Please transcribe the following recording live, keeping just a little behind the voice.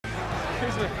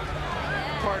Excuse me.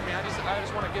 Pardon me. I just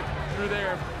want to get through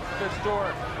there. This door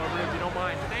over, if you don't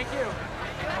mind. Thank you.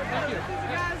 Thank you.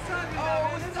 Oh,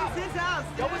 this is his house.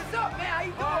 Yo, what's up, man? How you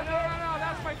doing? Oh, no.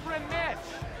 That's my friend Mitch.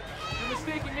 You're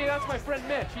mistaking me. That's my friend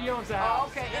Mitch. He owns the house. Oh,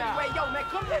 okay. Yeah. Anyway, yo, man,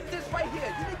 come hit this right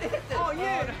here. You need to hit this. Oh,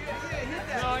 yeah. Hit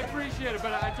that. No, I appreciate it,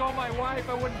 but I told my wife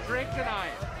I wouldn't drink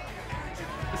tonight.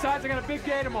 Besides, I got a big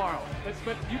day tomorrow.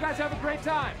 But you guys have a great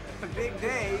time. A big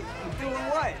day? You doing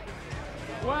what?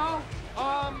 Well,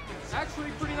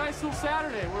 actually, pretty nice little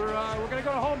Saturday. We're gonna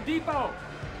go to Home Depot.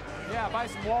 Yeah, buy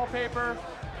some wallpaper,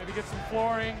 maybe get some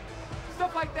flooring,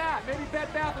 stuff like that. Maybe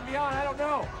Bed Bath and Beyond. I don't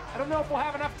know. I don't know if we'll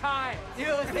have enough time. You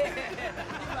know what I'm saying?